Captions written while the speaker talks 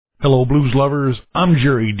Hello, blues lovers. I'm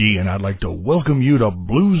Jerry D, and I'd like to welcome you to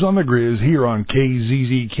Blues on the Grizz here on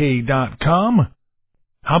KZZK.com.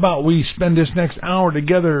 How about we spend this next hour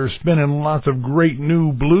together spinning lots of great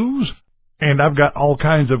new blues? And I've got all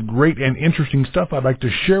kinds of great and interesting stuff I'd like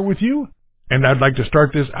to share with you. And I'd like to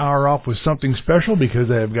start this hour off with something special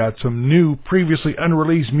because I've got some new, previously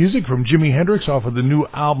unreleased music from Jimi Hendrix off of the new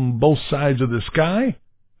album Both Sides of the Sky.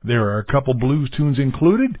 There are a couple blues tunes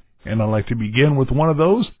included, and I'd like to begin with one of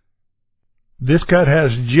those. This cut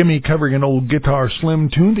has Jimmy covering an old Guitar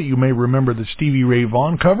Slim tune that you may remember that Stevie Ray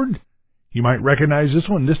Vaughan covered. You might recognize this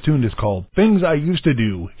one. This tune is called Things I Used to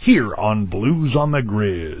Do, here on Blues on the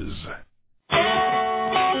Grizz.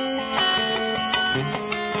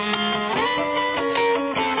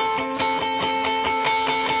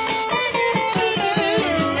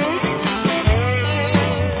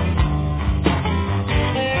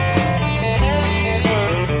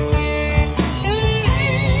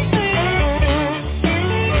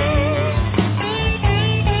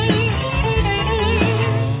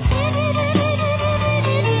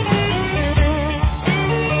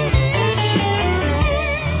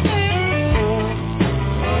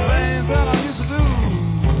 Things that I used to do.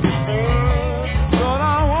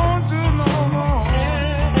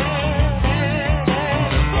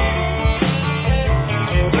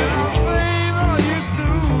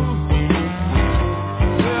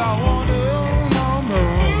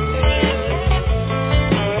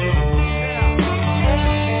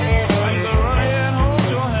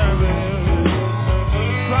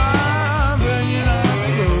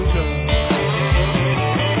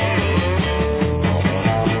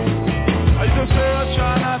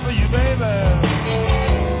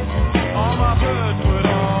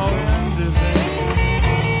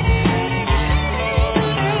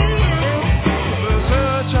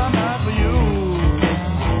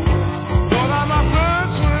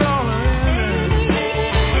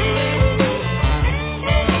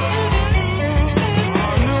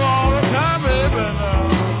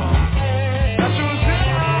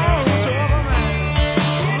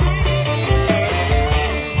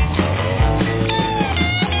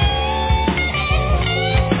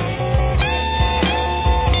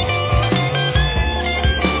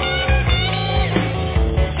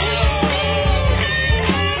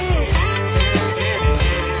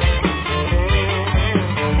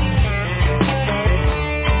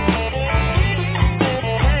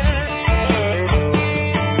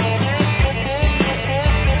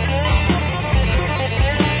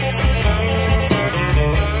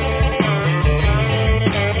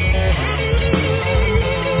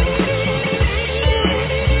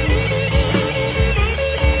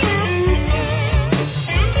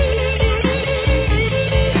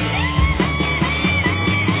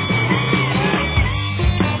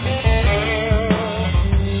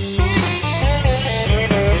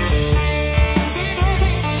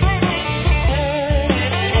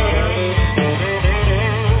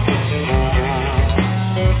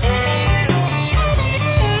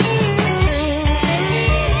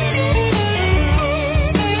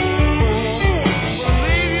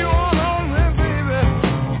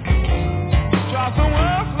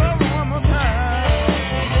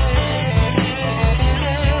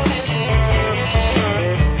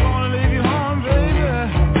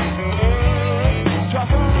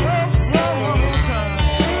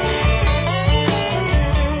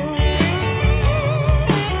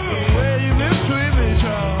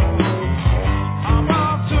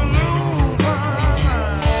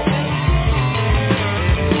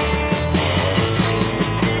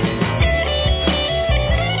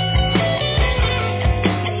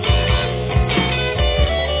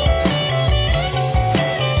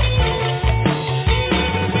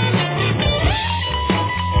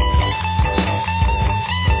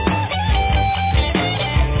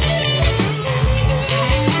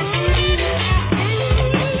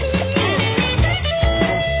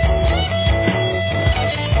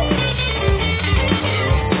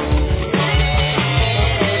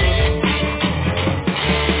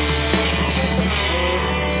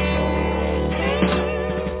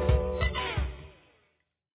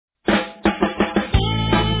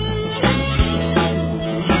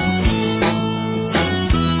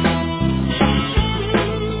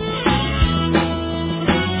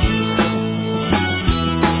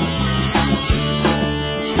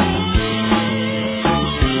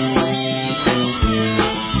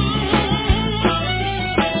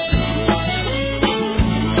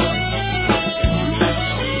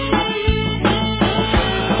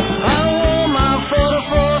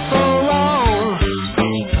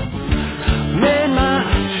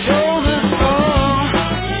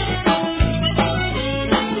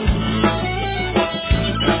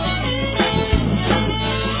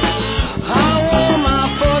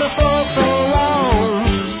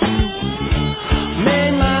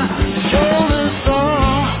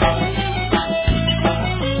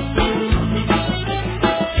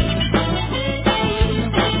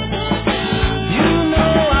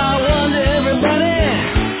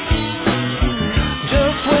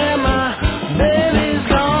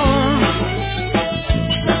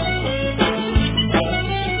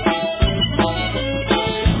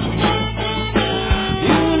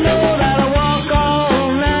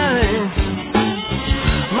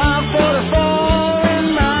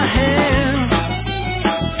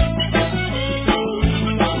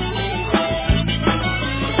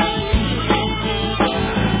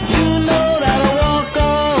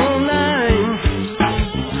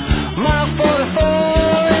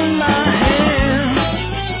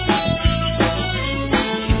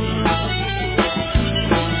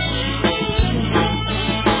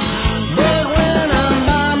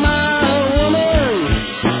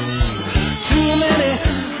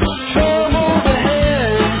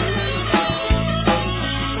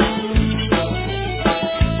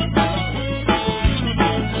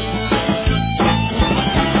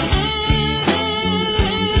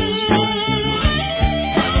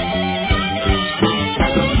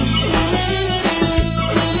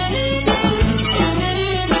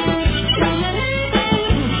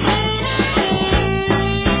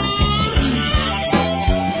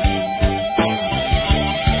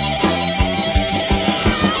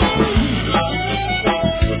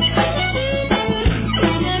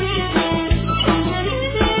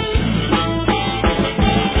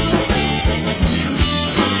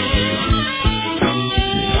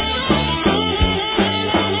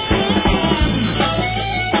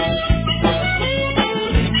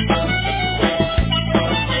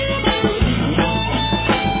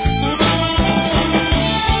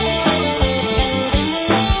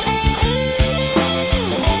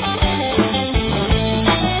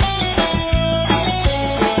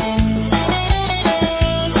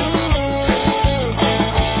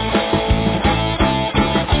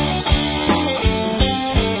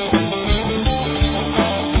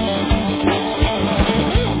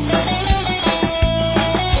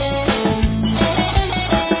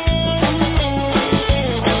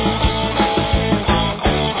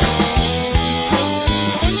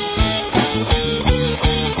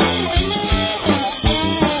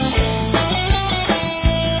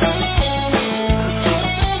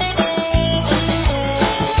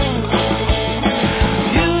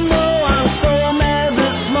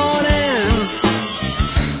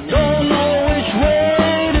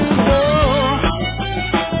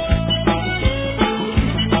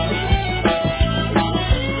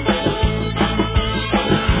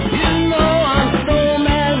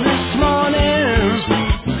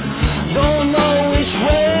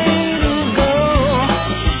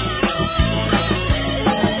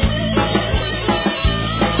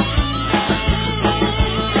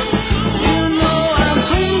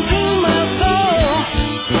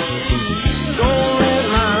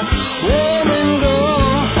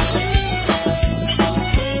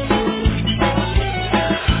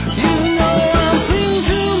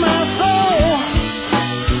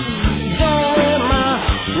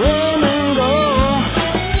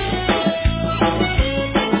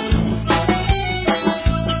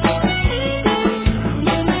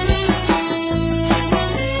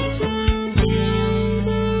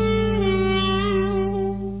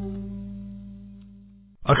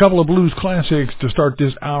 A couple of blues classics to start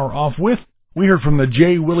this hour off with. We heard from the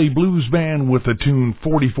J. Willie Blues Band with the tune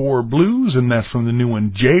 44 Blues, and that's from the new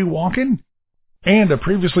one Jaywalkin'. And a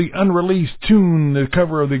previously unreleased tune, the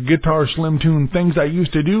cover of the Guitar Slim tune Things I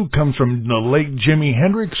Used to Do, comes from the late Jimi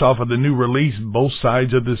Hendrix off of the new release Both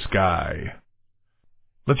Sides of the Sky.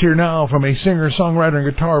 Let's hear now from a singer, songwriter,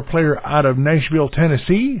 and guitar player out of Nashville,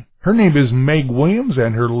 Tennessee. Her name is Meg Williams,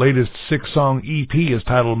 and her latest 6-song EP is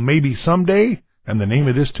titled Maybe Someday, and the name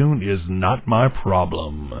of this tune is Not My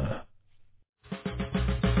Problem.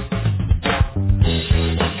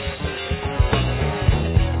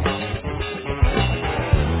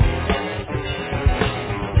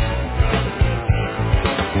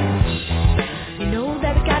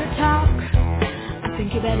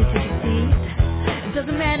 Better take a seat. It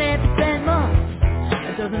doesn't matter if it's been months.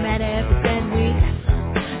 It doesn't matter if it's been weeks.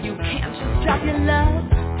 You can't just drop your love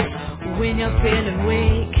when you're feeling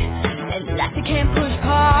weak. And like you can't push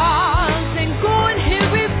pause and go and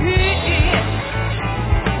hit repeat.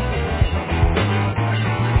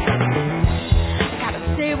 Gotta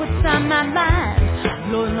say what's on my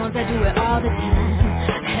mind. Lord knows I do it all the time.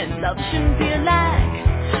 And love shouldn't feel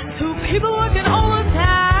like two people working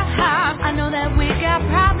overtime. I know that we got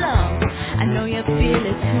problems. I know you feel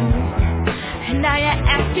it too. And now you're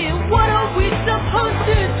asking, what are we supposed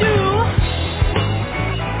to do?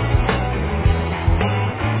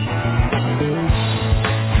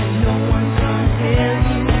 And no one's gonna tell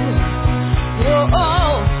you,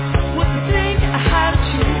 what to think or how to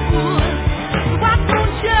choose. Why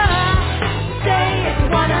don't you stay if you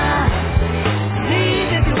wanna, leave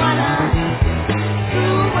if you wanna, do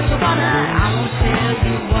what you wanna. I won't tell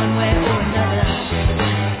you one way or another.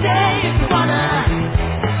 Stay if you wanna,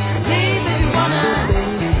 leave if you wanna,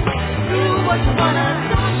 do what you wanna.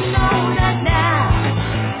 Don't you know that now?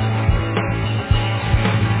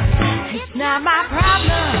 It's not my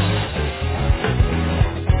problem.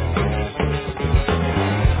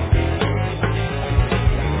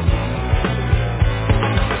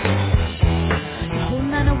 The whole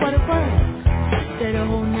nine of what it was, instead of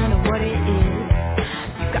whole nine of what it is.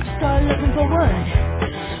 You gotta start looking for what.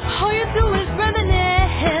 All you do is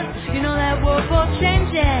reminisce. You know that world will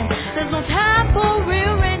changing. There's no time for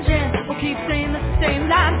rearranging. We'll keep saying the same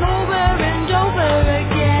lines over and over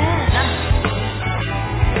again.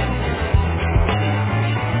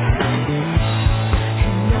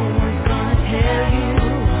 And no one's gonna tell you,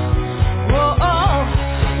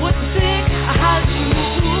 what to think or how to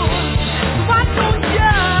choose. Why don't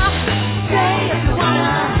you stay if you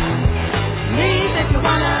wanna, leave if you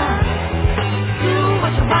wanna, do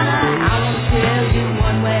what you wanna. I won't tell you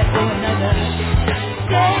one way or another.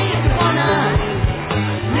 Stay if you wanna,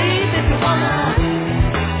 leave if you wanna,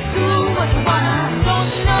 do what you wanna. Don't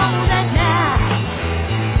you know that now?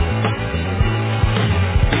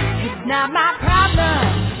 It's not my problem.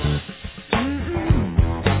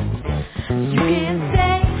 You can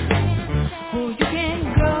stay, or you can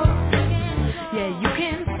go. Yeah, you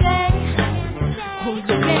can stay, or you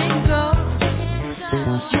can go.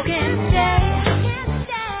 You can stay,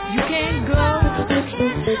 you can go.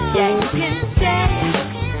 Yeah, you can stay,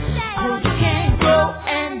 or you can go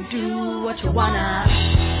and do what you wanna.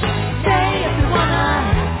 Stay if you wanna,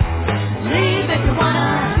 leave if you wanna,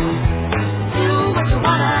 do what you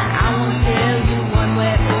wanna. I won't tell you one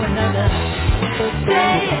way or another.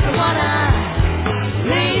 Stay if you wanna,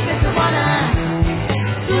 leave if you wanna,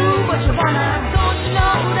 do what you wanna. Don't you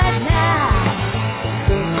know that now?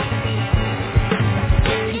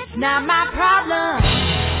 It's not my problem.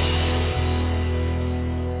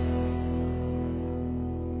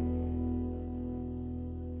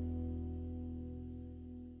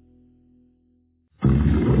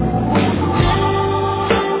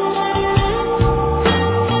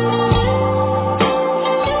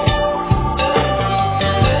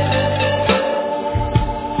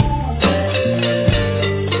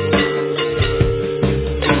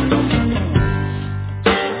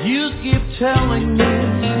 You keep telling me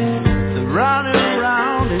the right and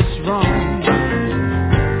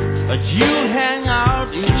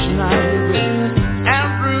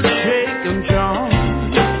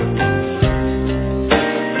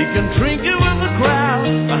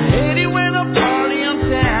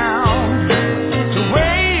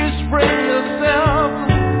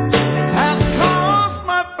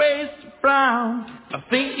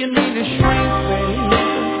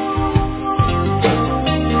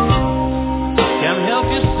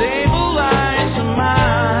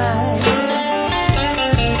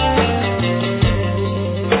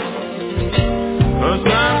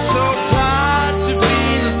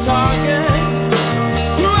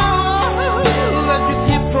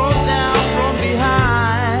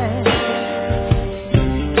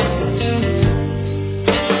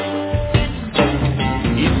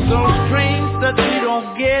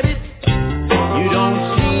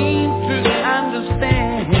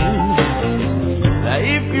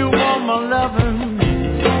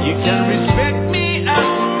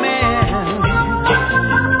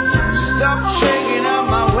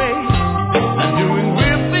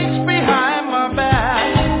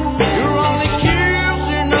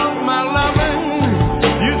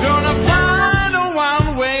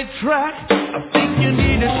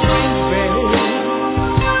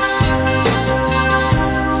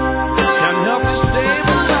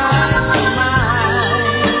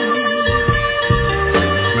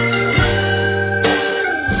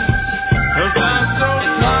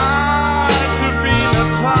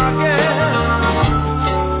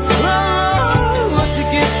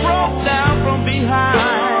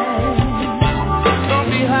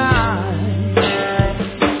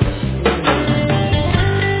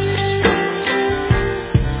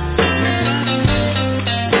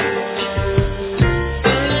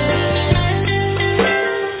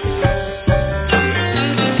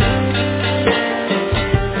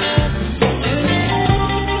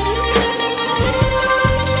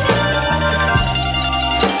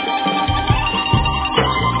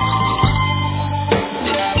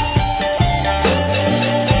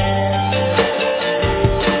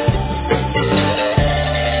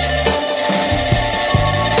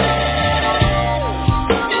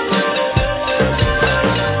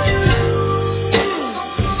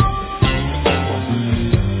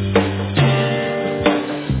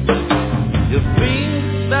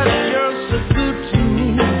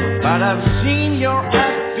I've seen your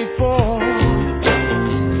act before.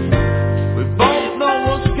 We both know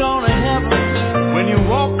what's gonna happen when you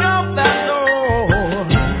walk out that door.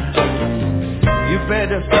 You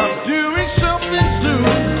better stop doing something soon,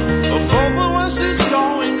 or both of us is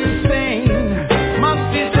going insane.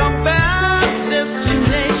 Must be some bad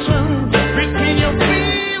destination between your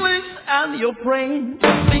feelings and your brain.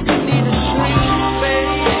 I think you need a shrink, babe.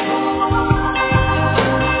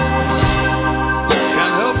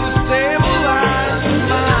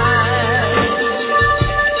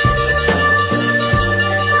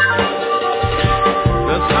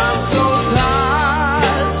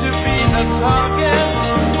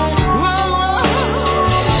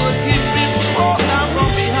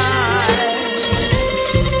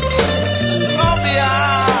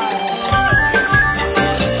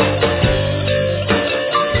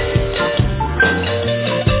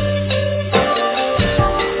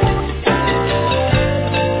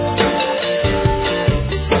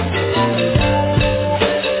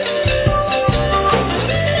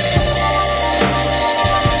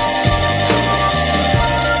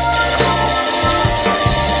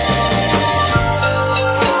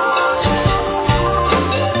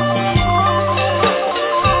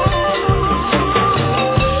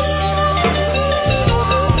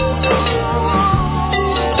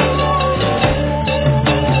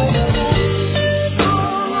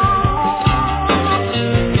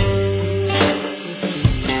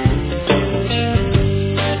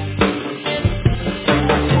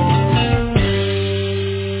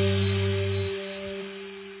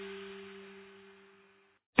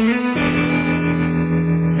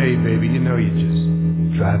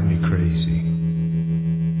 Crazy,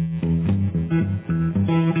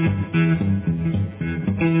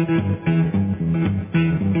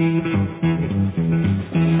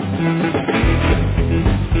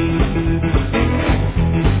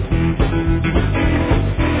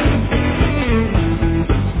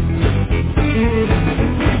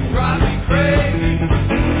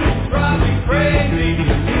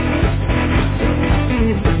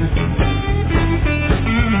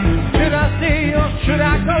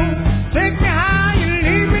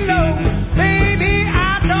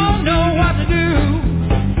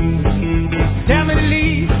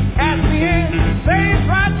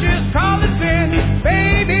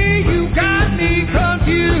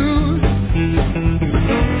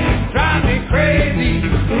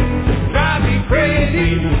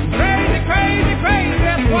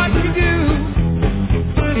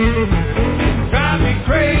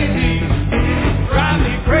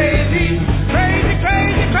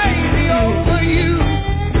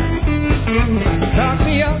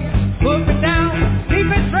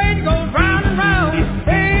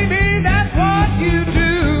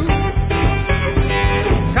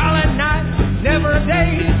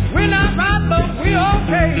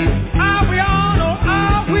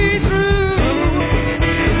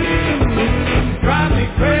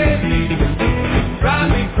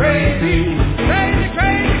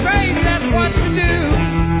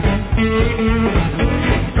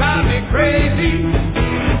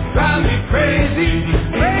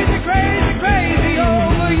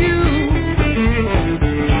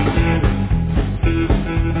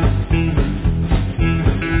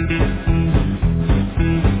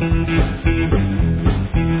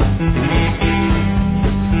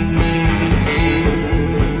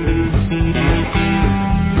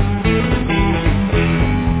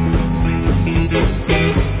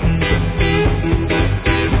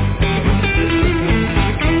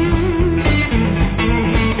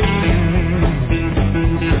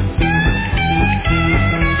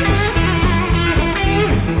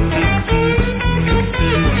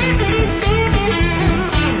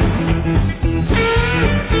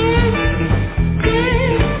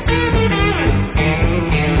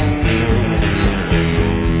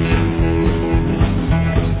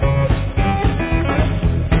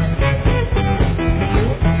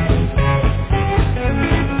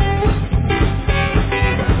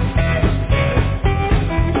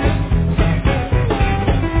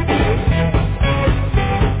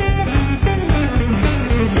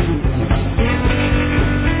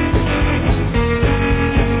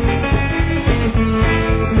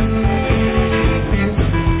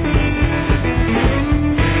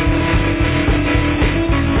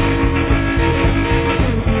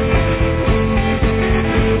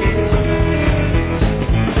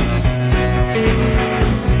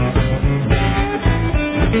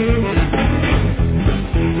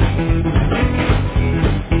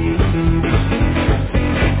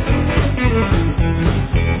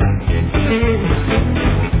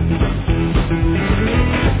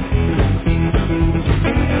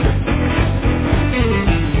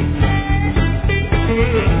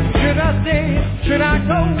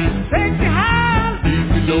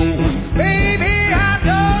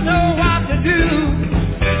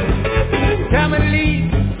 Tell me,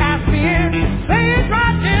 leave, ask me in. Say it's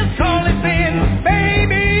right, just call it sin.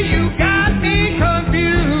 Baby, you got me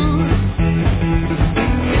confused.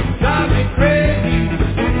 Drive me crazy,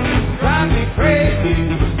 drive me crazy.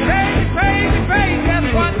 Crazy, crazy, crazy,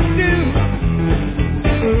 that's what you do.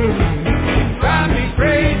 Drive me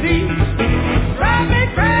crazy, drive me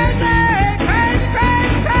crazy. Crazy,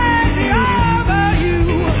 crazy, crazy over you.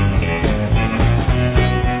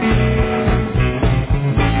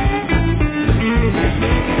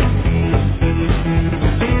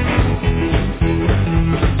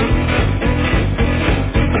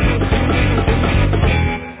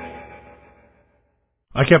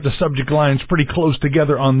 I kept the subject lines pretty close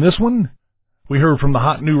together on this one. We heard from the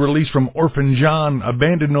hot new release from Orphan John,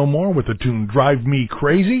 Abandoned No More, with the tune Drive Me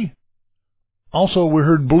Crazy. Also, we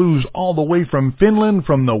heard blues all the way from Finland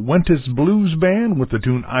from the Wentus Blues Band with the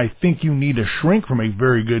tune I Think You Need a Shrink from a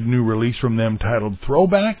very good new release from them titled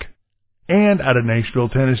Throwback. And out of Nashville,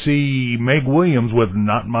 Tennessee, Meg Williams with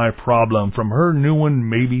Not My Problem from her new one,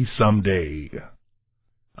 Maybe Someday.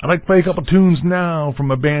 I'd like to play a couple tunes now from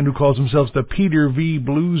a band who calls themselves the Peter V.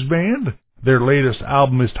 Blues Band. Their latest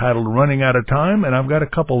album is titled Running Out of Time, and I've got a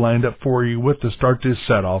couple lined up for you with to start this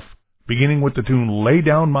set off, beginning with the tune Lay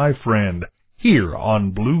Down My Friend, here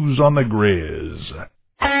on Blues on the Grizz.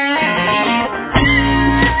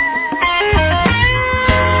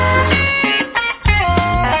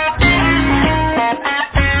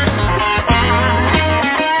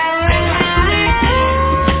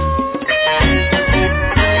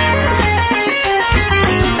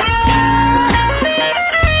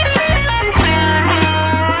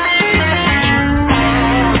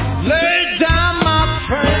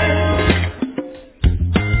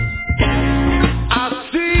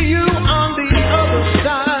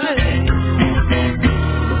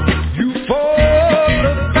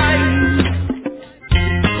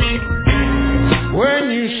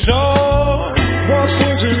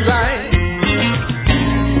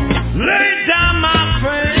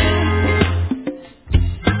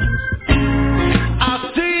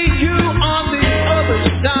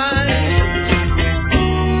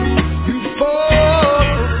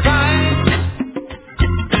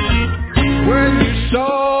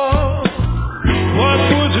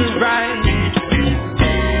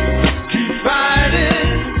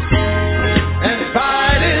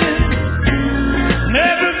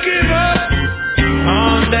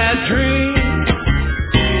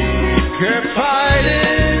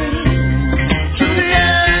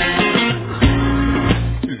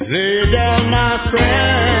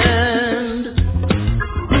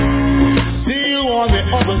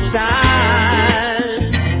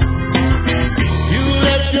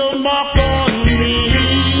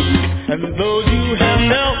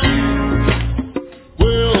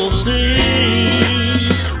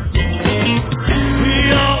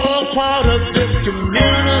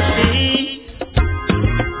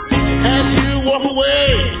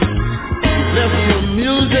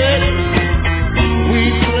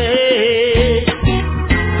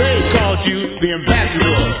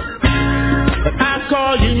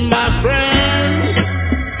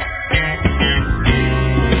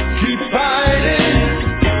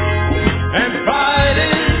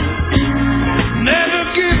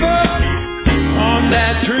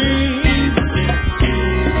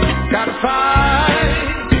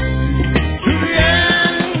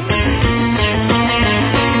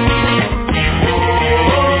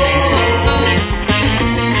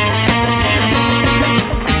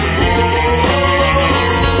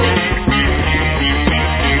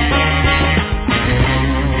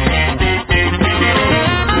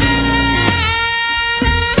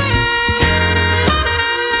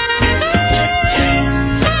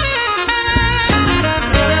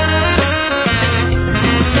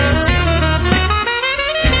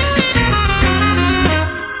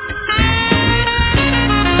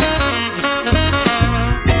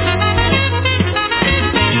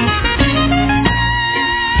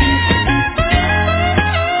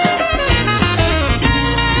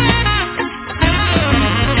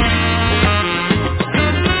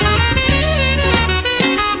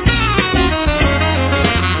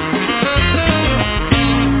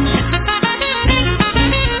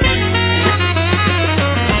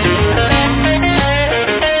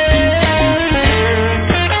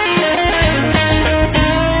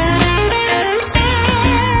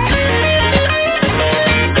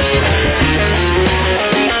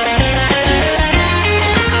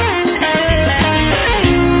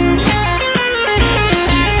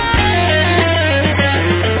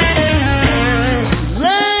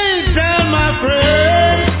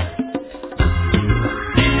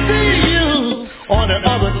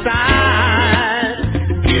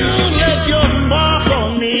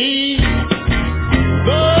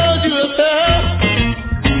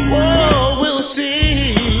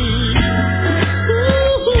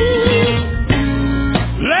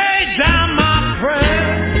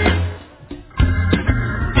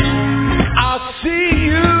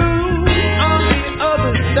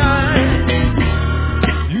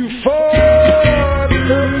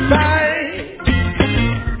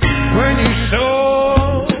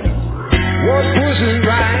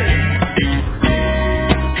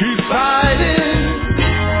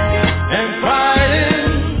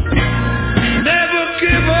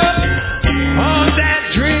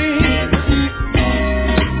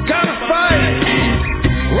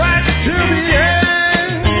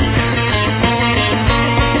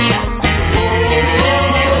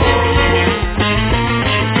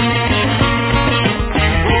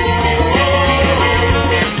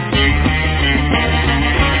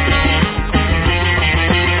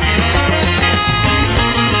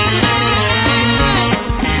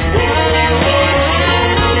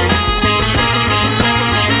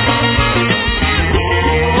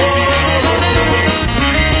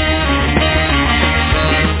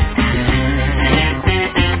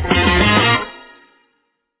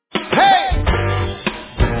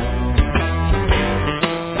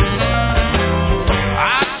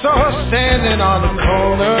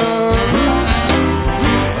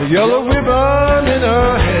 yellow ribbon in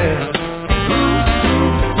her hair.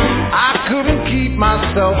 I couldn't keep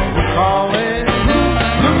myself from calling.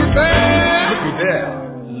 Look at there, look at there,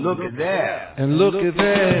 look at there, and look at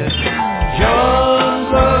there. Young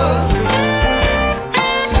blood,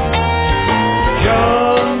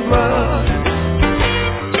 young blood.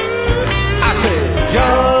 I said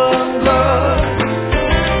young blood.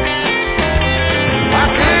 I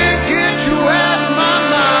can't get you out of my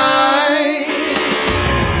mind.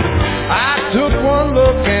 I took one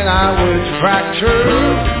look and I was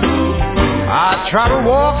fractured. I tried to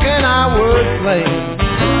walk and I was lame.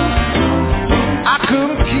 I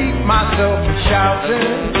couldn't keep myself from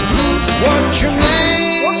shouting. What's your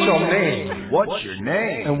name? What's your name? What's your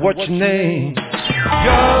name? And what's your name?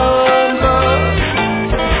 Young blood.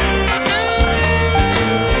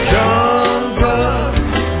 Young blood.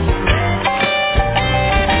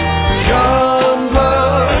 Young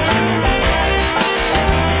blood.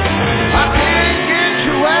 I can't get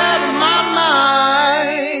you out of my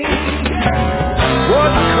mind.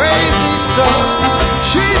 What crazy stuff.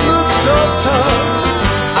 She looked so tough.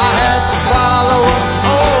 I had to follow her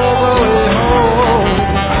all the way home.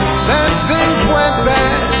 Then things went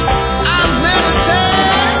bad. I'm never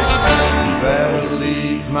sad. Better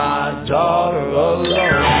leave my daughter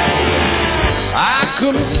alone. I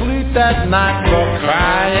couldn't sleep that night for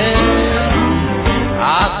crying.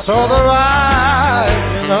 I saw the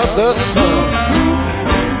rising of the sun.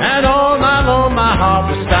 And all night long my heart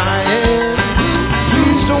was dying.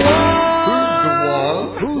 She's the one.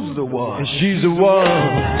 Who's the one? And she's the one.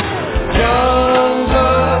 Young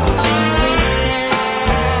blood.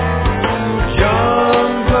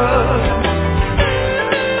 Young blood.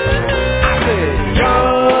 I said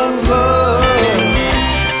young blood.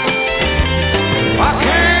 I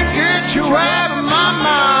can't get you out of my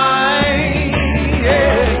mind.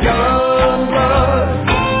 Yeah, young blood.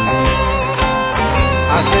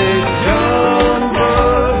 I said young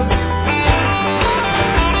blood.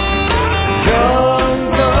 Young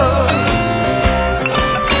blood.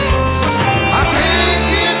 I can't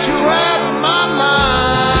get you out of my mind.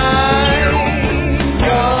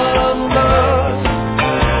 Young blood.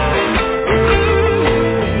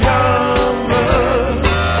 Young blood.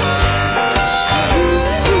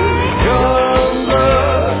 Young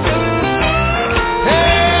blood.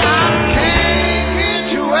 Hey, I can't get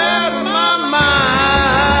you out of my mind.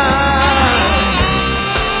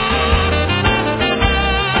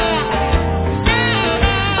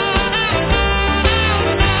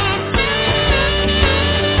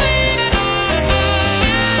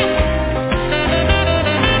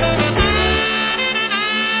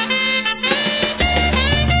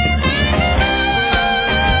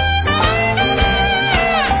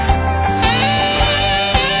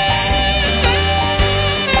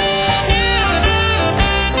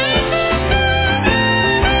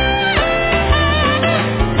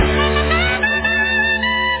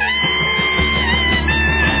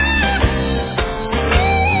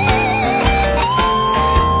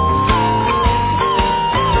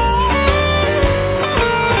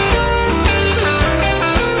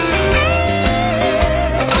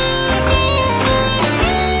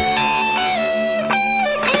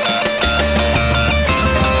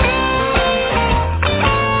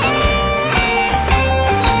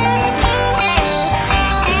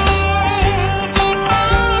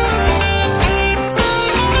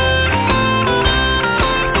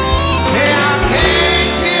 Hey, I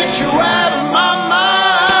can't get you out of my mind.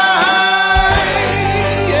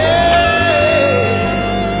 Yeah.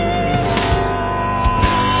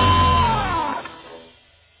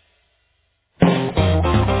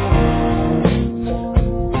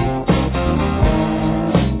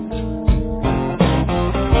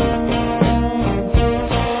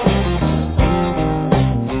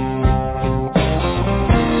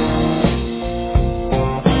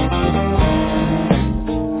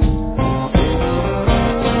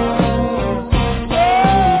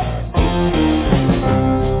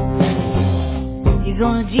 You're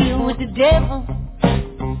gonna deal with the devil.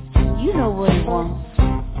 You know what he wants.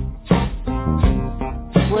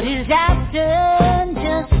 What he's after,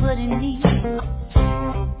 just what he needs.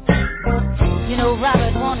 You know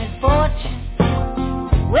Robert wanted fortune,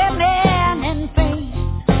 women and fame,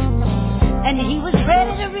 and he was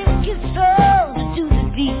ready to risk his soul to do the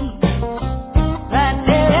deed. Right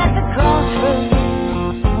there at the crossroads,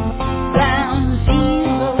 round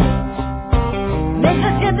zero,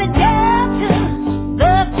 Mississippi Delta,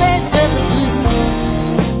 the place of the blues.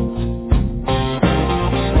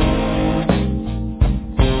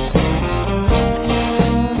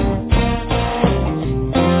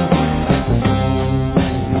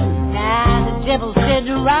 Now the devil said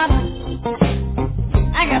to Robert,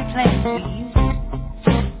 got plans for you.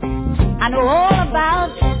 I know all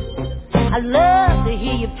about you. I love to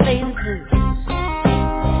hear you play the blues.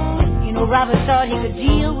 You know, Robert thought he could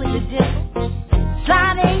deal with the devil.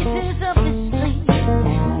 Slide aces up his sleeve.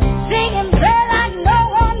 Sing and play like no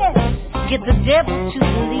one else. Get the devil to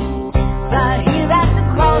believe. Right here at the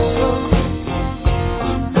crossroads.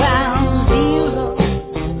 Ground zero.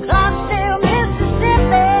 Clarksdale,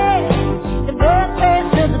 Mississippi. The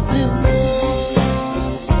birthplace of the blues.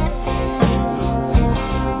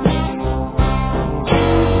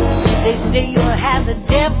 They say you'll have the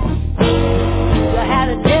devil. You'll have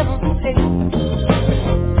the devil to pay.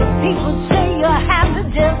 People say you'll have the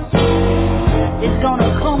devil. It's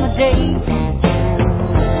gonna come a day.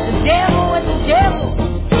 The devil with the devil.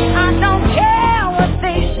 I don't care what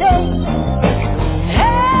they say.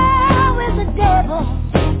 Hell with the devil.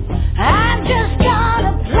 I'm just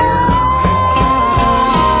gonna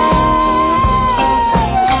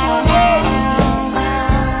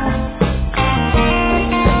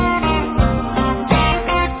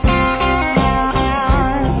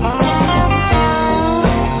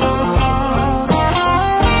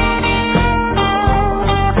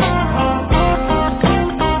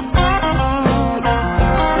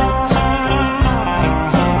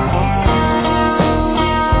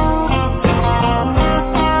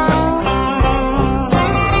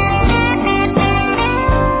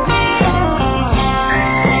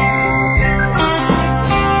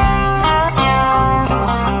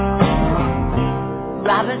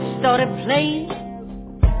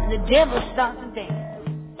devil started to dance.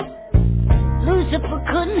 Lucifer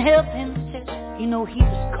couldn't help himself. You know, he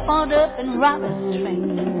was caught up in Robert's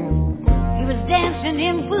train. He was dancing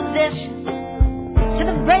in possession to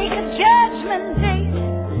the break of Judgment Day.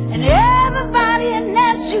 And everybody in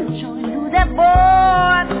that juke joint knew that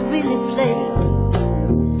boy could really play.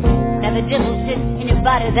 Now the devil said,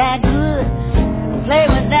 anybody that good play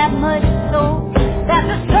with that much soul? That's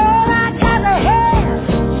the soul I gotta have.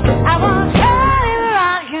 I want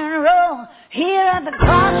here at the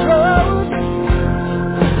crossroads,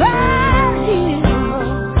 right here,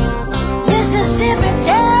 Mississippi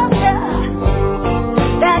Delta,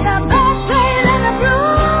 that's the birthplace of the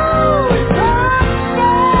blues.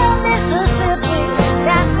 Crossdale, Mississippi,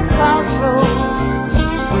 that's the crossroads,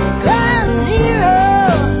 ground zero,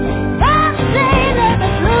 birthplace of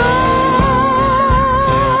the blues.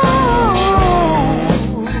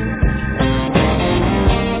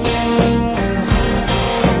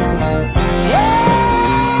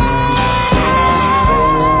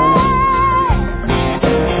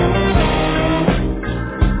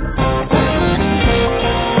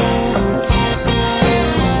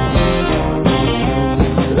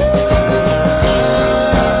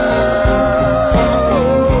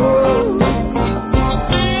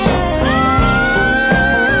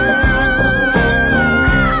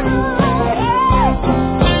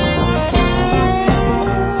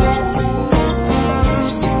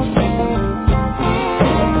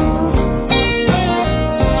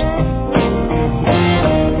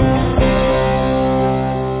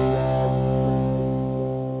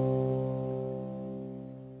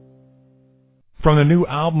 From the new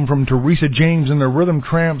album from Teresa James and the Rhythm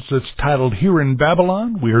Tramps that's titled Here in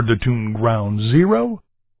Babylon, we heard the tune Ground Zero,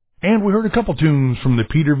 and we heard a couple tunes from the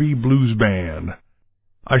Peter V. Blues Band.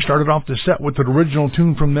 I started off the set with the original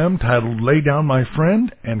tune from them titled Lay Down My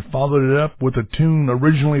Friend, and followed it up with a tune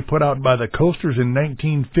originally put out by the Coasters in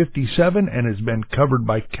 1957 and has been covered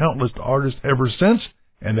by countless artists ever since,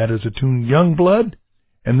 and that is the tune Young Blood,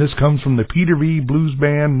 and this comes from the Peter V. Blues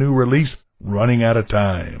Band new release, Running Out of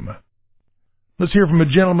Time. Let's hear from a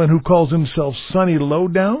gentleman who calls himself Sonny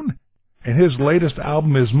Lowdown, and his latest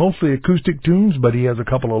album is mostly acoustic tunes, but he has a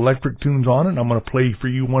couple electric tunes on it, and I'm going to play for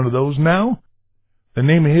you one of those now. The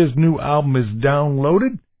name of his new album is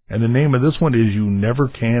Downloaded, and the name of this one is You Never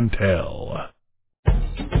Can Tell.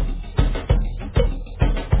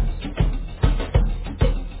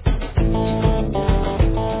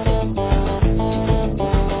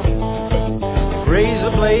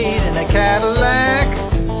 Razor blade in a Cadillac.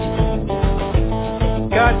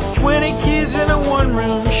 Got 20 kids in a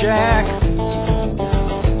one-room shack.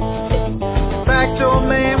 Facto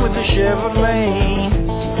man with a Chevrolet.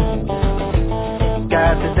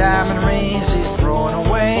 Got the diamond rings he's throwing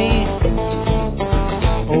away.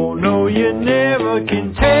 Oh no, you never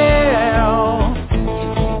can tell.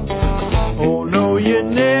 Oh no, you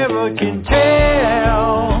never can tell.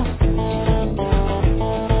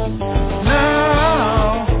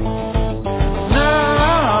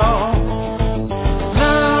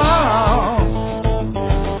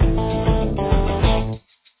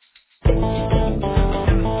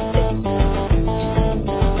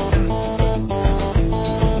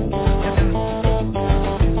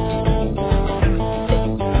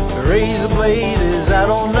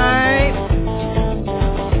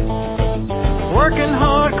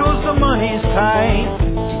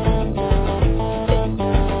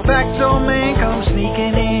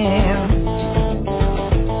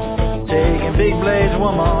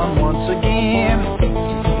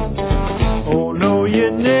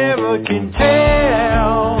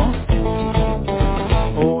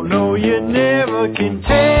 never can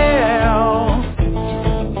tell.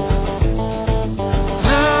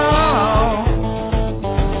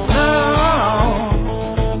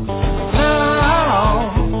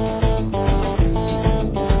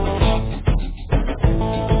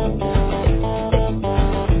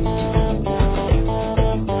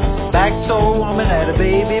 Backdoor woman had a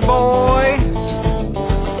baby boy.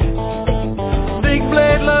 Big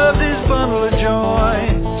Blade loved his bundle of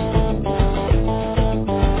joy.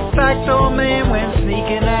 Backdoor man went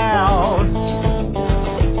sneaking out.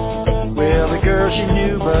 Well, the girl she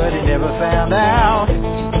knew, but he never found out.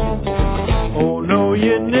 Oh no,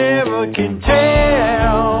 you never can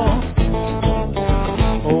tell.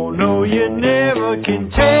 Oh no, you never can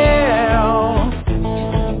tell.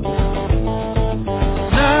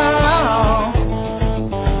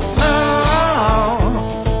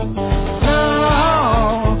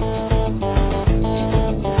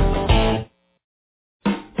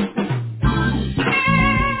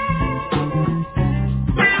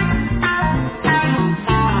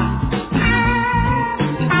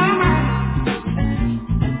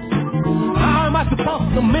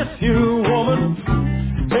 Miss you, woman,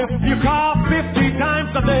 if you call 50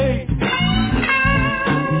 times a day.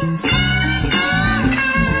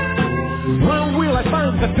 When will I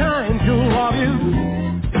find the time to love you?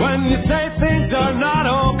 When you say things are not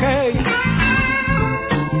okay.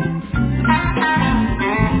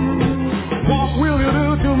 What will you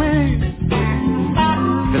do to me?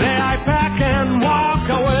 Today I pack and walk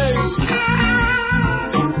away.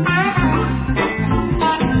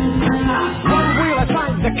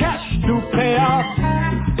 The cash to pay off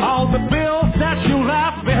all the bills that you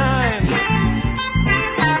left behind.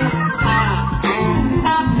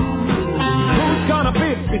 Who's gonna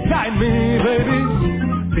be beside me, baby?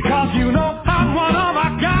 Because you know I'm one of a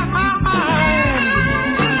kind.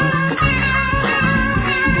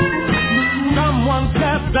 Someone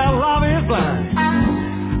says that love is blind.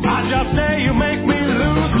 I just say you make me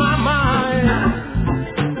lose my mind.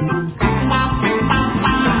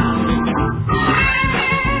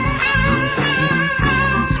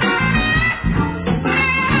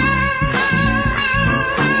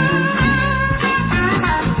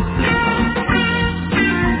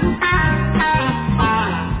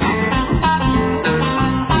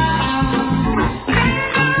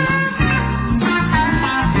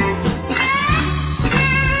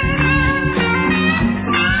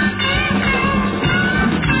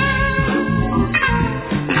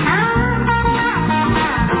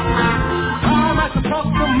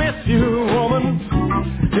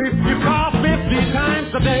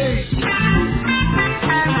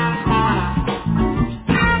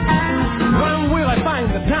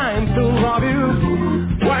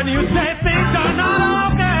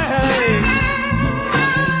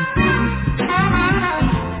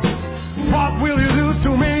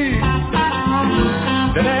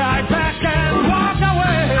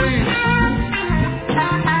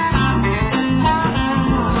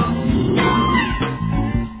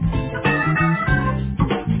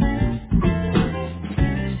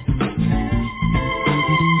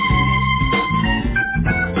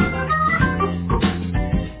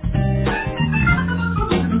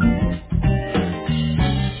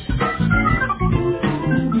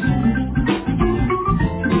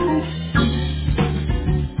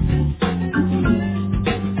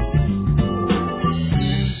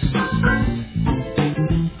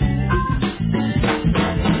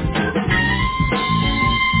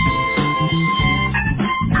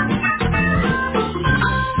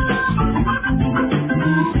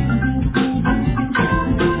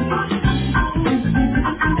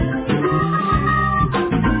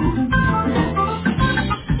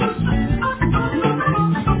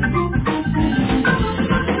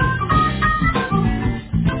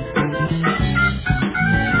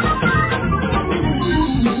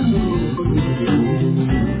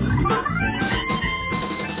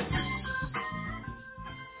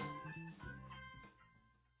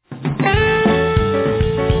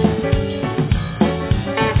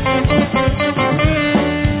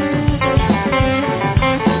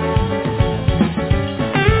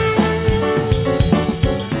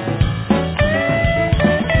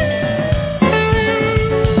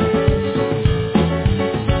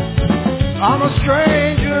 I'm a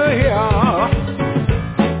stranger here,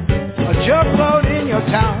 a jugboat in your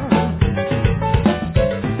town.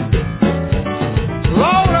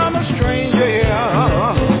 Lord, I'm a stranger here,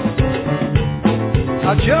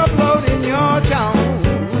 a jugboat in your town.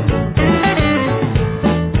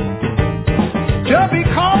 Just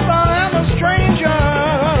because I am a stranger,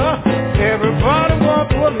 everybody won't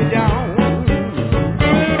put me down.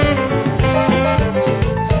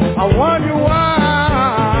 I wonder why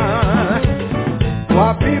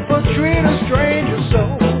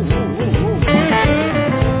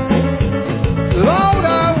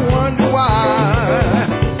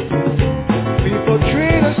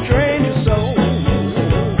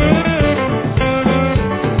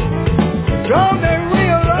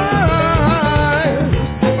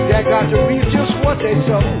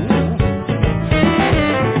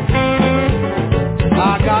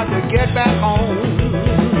get back home.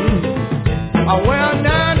 I wear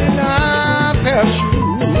 99 pair of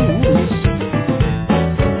shoes.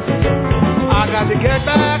 I got to get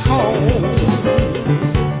back home.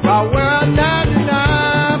 I wear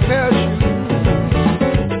 99 pair of shoes.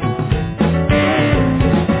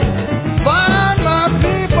 Find my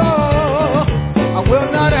people. I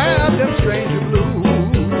will not have them stranger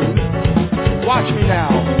blues. Watch me now.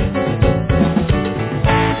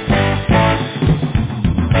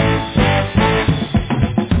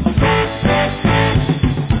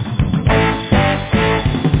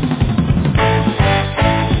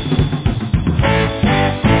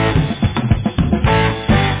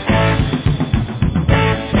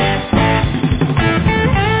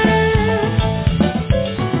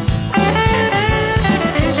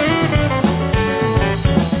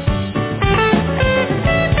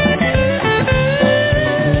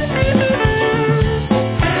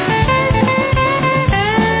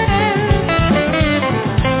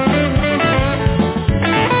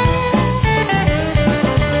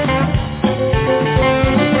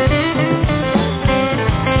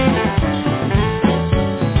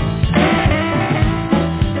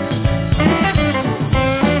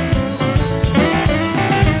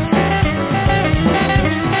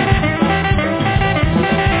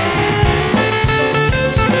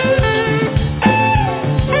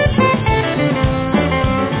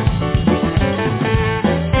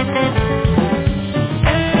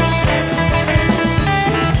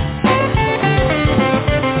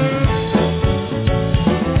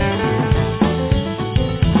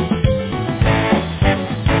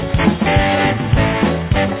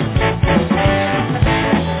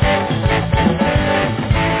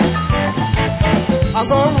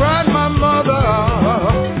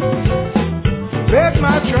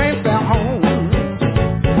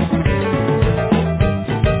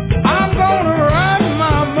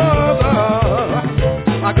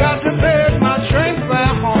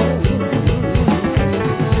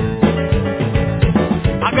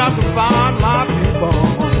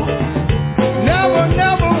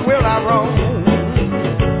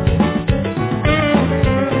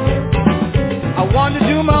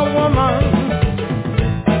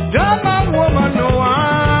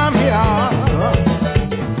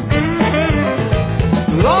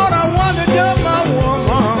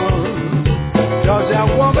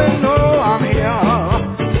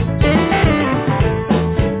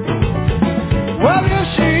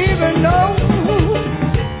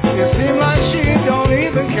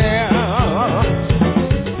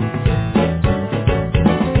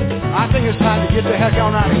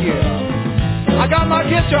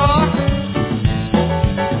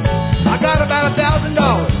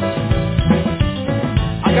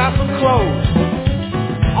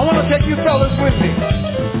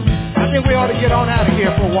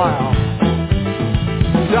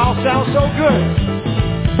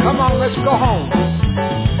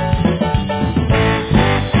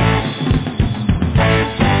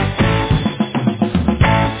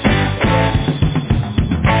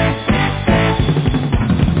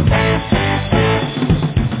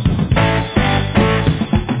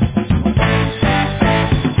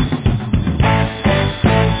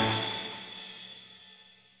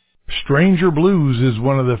 Stranger Blues is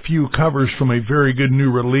one of the few covers from a very good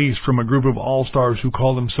new release from a group of all-stars who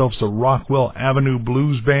call themselves the Rockwell Avenue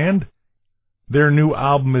Blues Band. Their new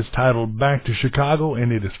album is titled Back to Chicago,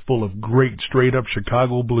 and it is full of great straight-up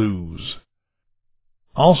Chicago blues.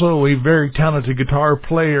 Also, a very talented guitar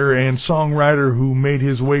player and songwriter who made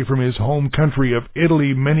his way from his home country of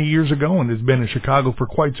Italy many years ago and has been in Chicago for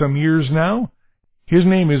quite some years now. His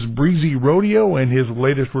name is Breezy Rodeo, and his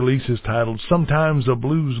latest release is titled Sometimes the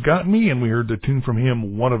Blues Got Me, and we heard the tune from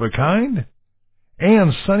him, One of a Kind.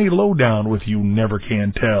 And Sunny Lowdown with You Never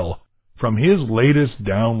Can Tell, from his latest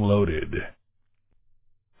Downloaded.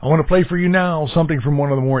 I want to play for you now something from one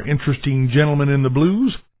of the more interesting gentlemen in the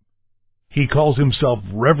blues. He calls himself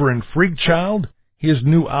Reverend Freakchild. His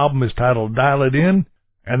new album is titled Dial It In,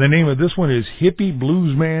 and the name of this one is Hippie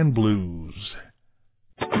Bluesman Blues.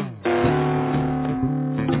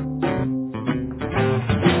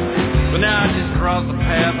 Now I just crossed the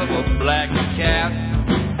path of a black cat.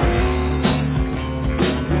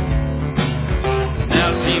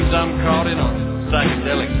 Now it seems I'm caught in a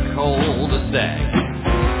psychedelic cul-de-sac.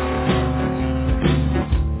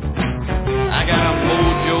 I got a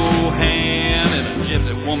mojo hand and a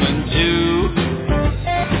gypsy woman too.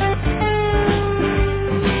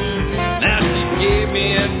 Now she gave me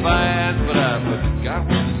advice, but I forgot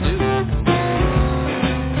what to do.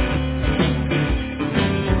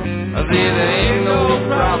 I say there ain't no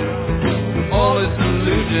problem, all the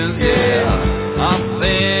solutions, yeah. I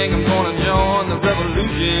think I'm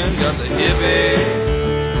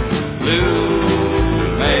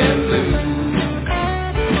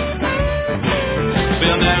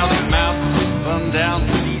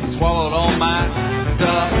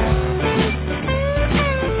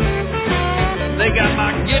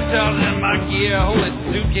guitars and my gear, holy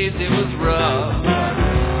suitcase, it was rough.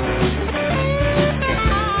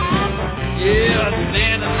 Yeah,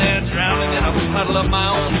 standing there drowning in a puddle of my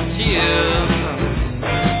own tears,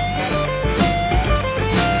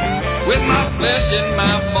 with my flesh and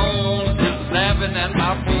my bones just snapping at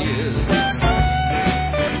my fears.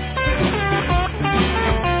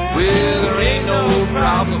 Well, there ain't no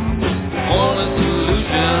problem, only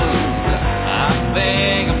solutions. I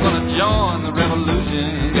think I'm gonna join the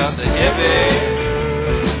revolution. Got the heavy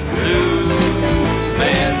blues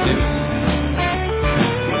band blues.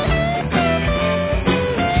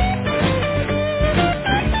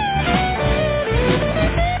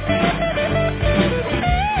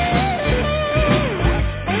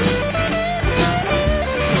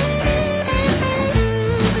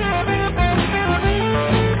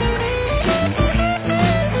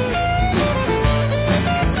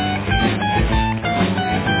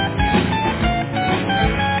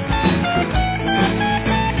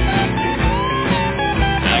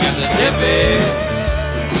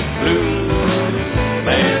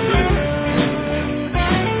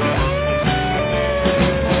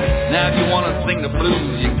 Now if you want to sing the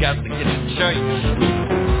blues, you got to get to church.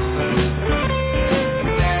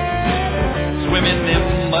 Swim in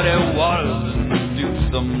them muddy waters and do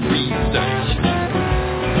some research.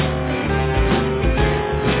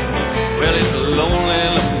 Well, it's a lonely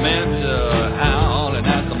lamenter howling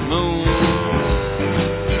at the moon.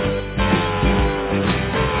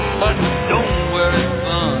 But don't worry,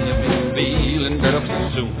 son, you'll be feeling better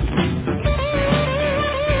soon.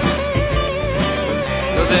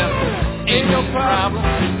 'Cause there ain't no problem,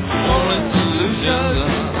 only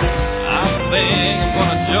solutions. I think I'm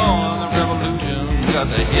gonna join the revolution. Got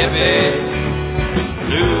the heavy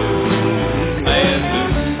blues, bad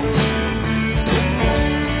blues.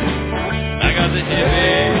 I got the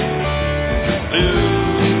heavy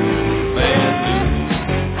blues, bad blues.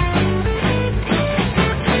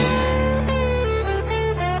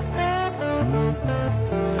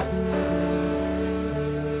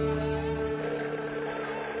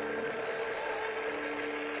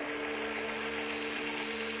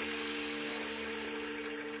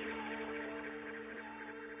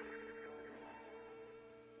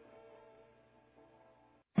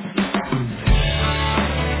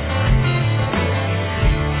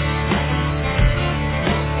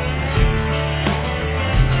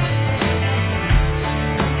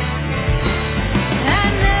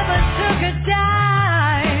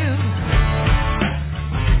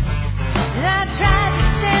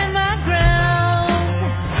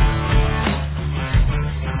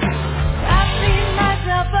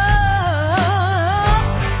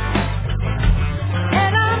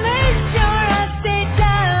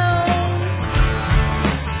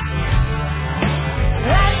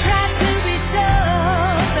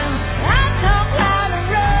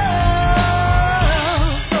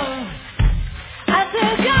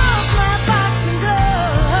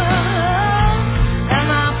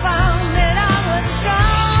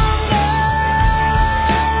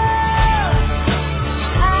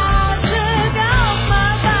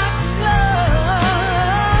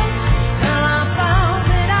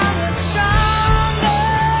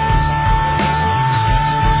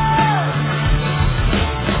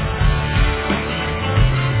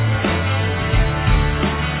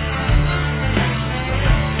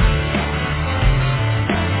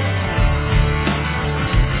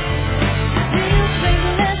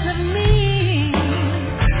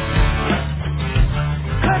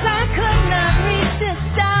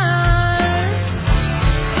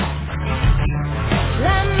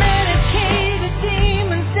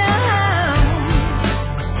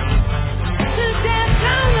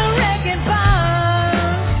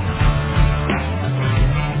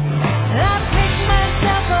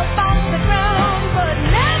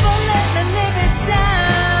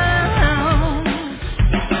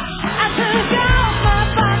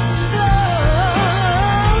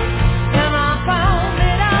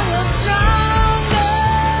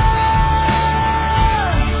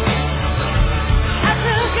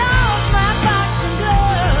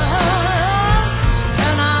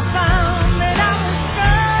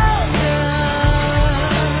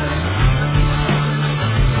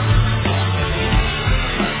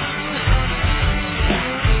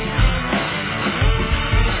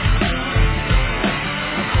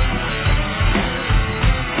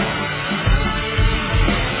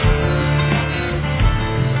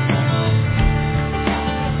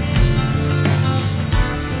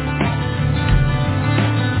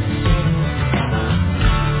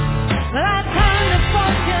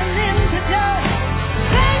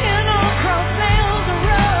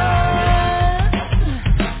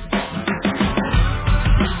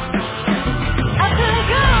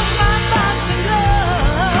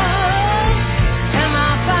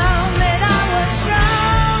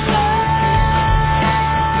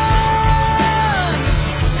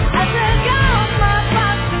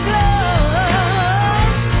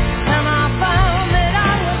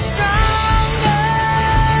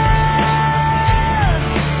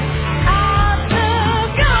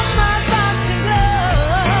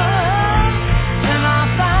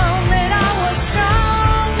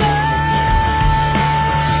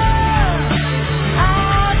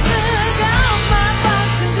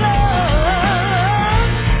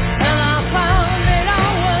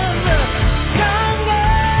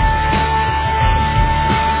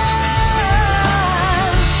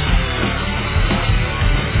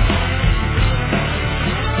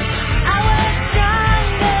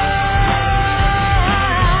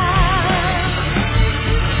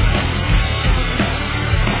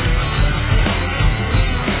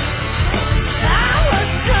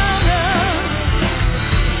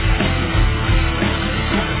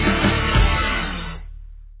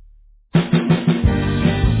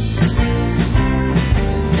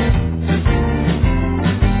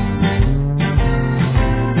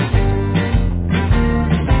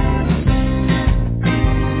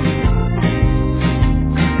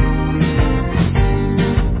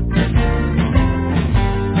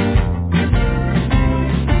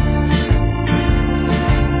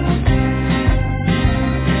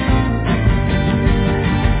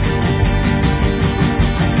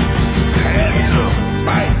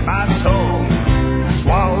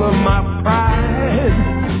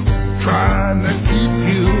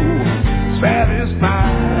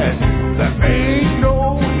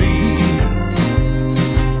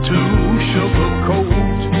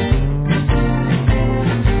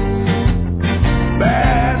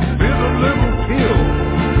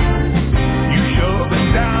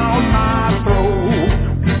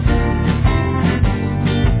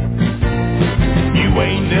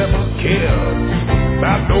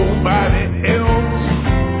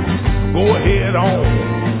 it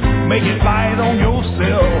on. Make it light on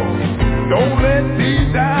yourself. Don't let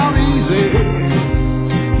me down easy.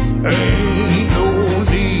 Ain't no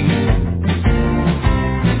need.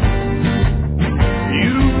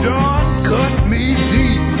 You done cut me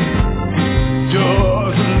deep.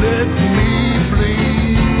 Just let me bleed.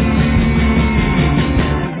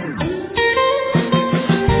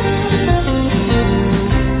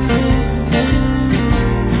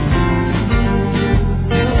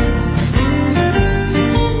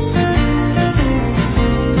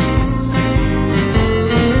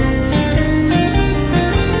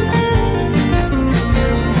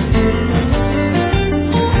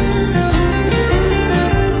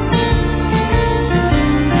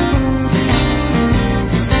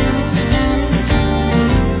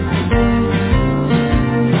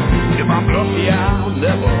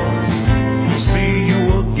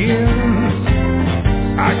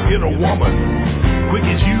 Get a woman, quick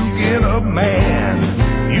as you get a man.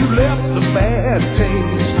 You left the bad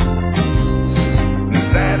taste,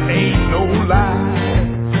 that ain't no lie.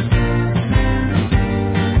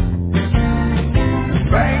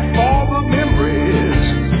 Thank for the memories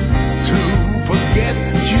to forget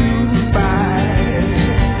you by.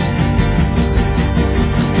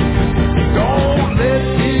 Don't let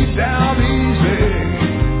me down easy.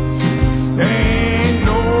 Ain't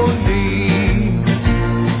no need.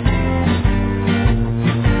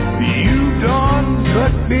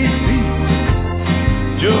 Cut me deep,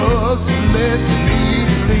 just let me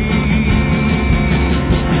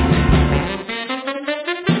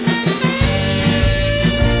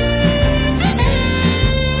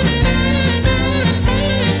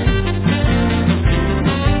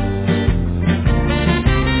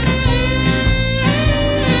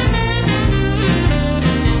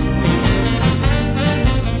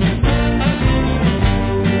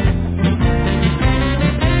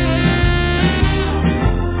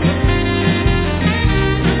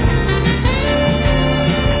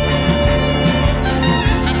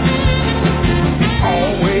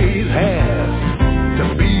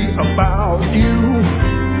about you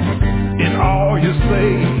in all you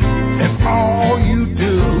say and all you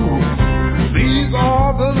do. These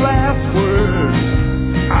are the last words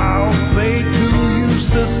I'll say to you,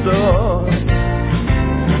 sister.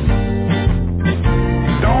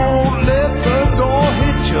 Don't let the door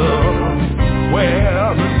hit you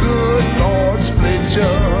where the good Lord split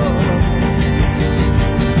you.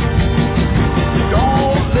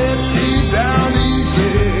 Don't let me down easy.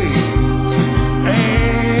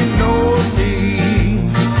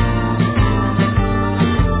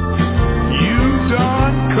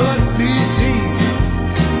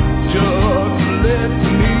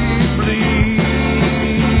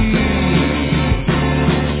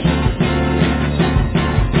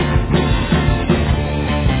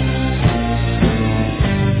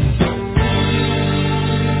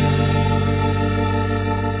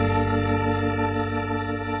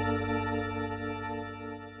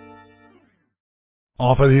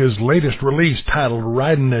 Off of his latest release titled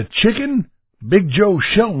Riding a Chicken, Big Joe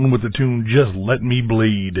Shelton with the tune Just Let Me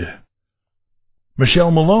Bleed. Michelle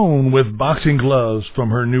Malone with Boxing Gloves from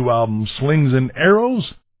her new album Slings and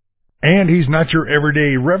Arrows. And he's not your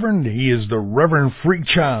everyday reverend, he is the Reverend Freak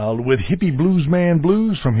Child with Hippie Bluesman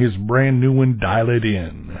Blues from his brand new one Dial It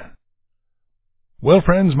In. Well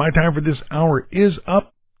friends, my time for this hour is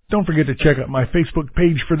up. Don't forget to check out my Facebook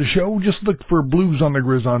page for the show. Just look for Blues on the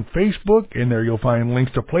Grizz on Facebook, and there you'll find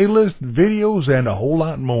links to playlists, videos, and a whole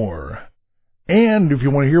lot more. And if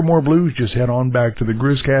you want to hear more blues, just head on back to the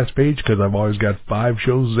Bluescast page, because I've always got 5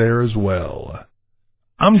 shows there as well.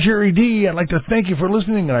 I'm Jerry D. I'd like to thank you for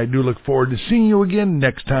listening, and I do look forward to seeing you again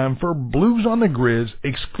next time for Blues on the Grizz,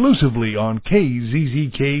 exclusively on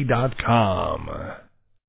KZZK.com.